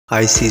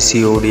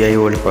ICC ODI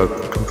World Cup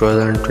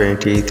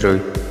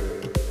 2023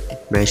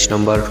 Match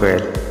number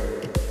 12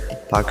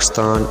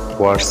 Pakistan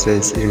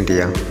vs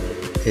India.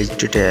 Its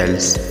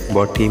details.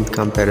 Both team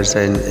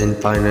comparison in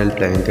final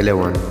playing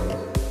 11.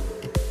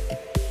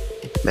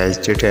 Match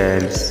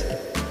details.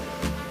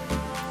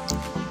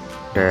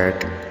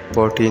 Date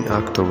 14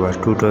 October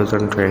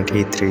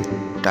 2023.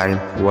 Time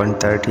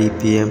 1:30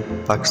 PM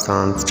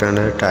Pakistan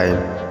Standard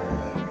Time.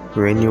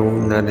 Venue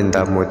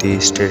Narendra Modi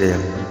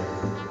Stadium.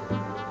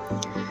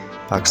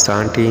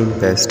 Pakistan team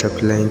best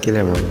playing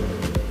 11.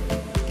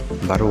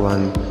 Number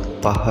 1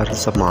 Fakhar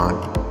Zaman.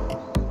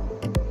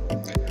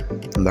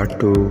 Number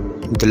 2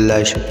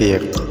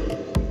 Shafiq.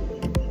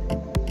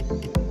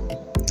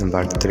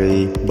 Number 3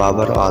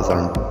 Babar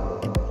Azam.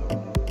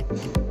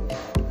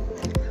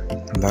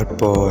 Number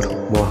 4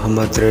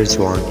 Mohammad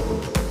Rizwan.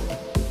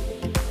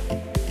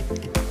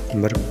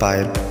 Number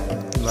 5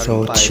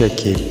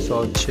 Heque.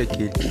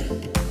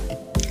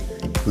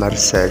 Number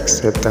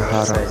 6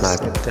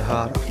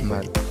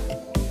 Ahmad.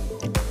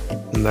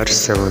 Number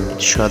 7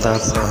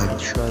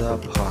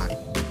 Khan.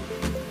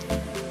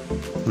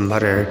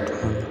 Number 8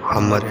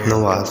 Mohammad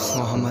Nawaz.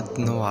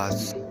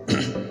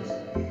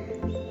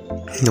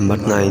 Number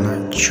 9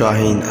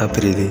 Shaheen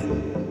Afridi.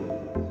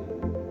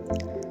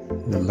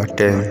 Number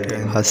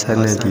 10 Hassan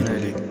Ali.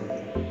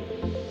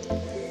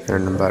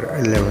 And number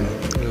 11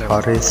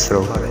 Haris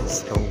Rohit.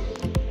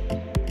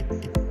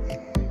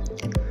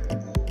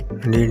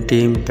 Indian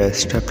team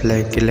best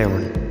playing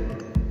 11.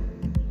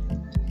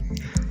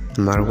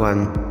 Number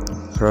 1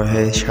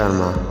 Rohit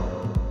Sharma.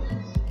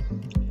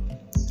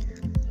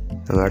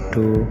 Number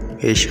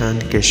 2 Ishan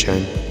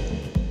Kishan.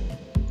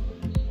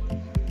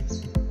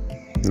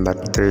 Number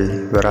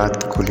 3 Virat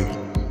Kohli.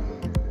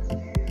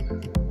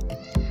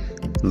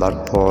 Number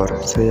 4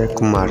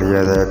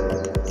 Jaydev.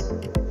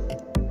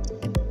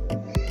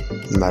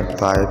 Number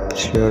 5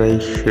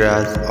 Siraj.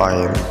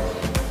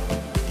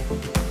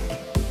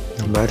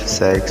 Number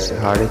 6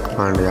 Hardik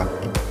Pandya.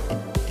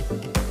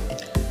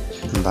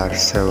 Number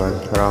 7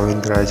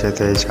 Ravindra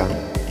Jadeja.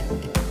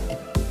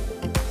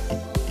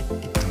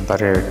 Number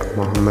 8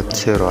 Mohammad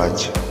Siraj.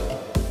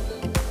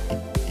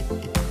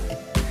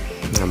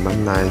 Number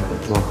 9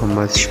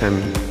 Mohammad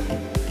Shami.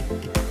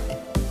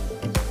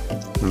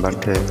 Number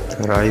 10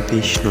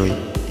 Ravichandran.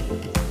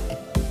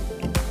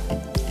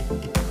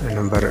 And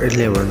number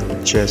 11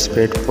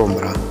 Jaydev.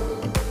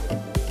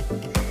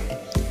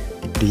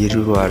 Dear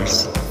viewers,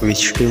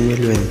 which team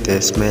will win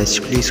this match?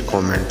 Please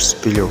comment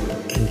below,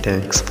 and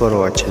thanks for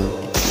watching.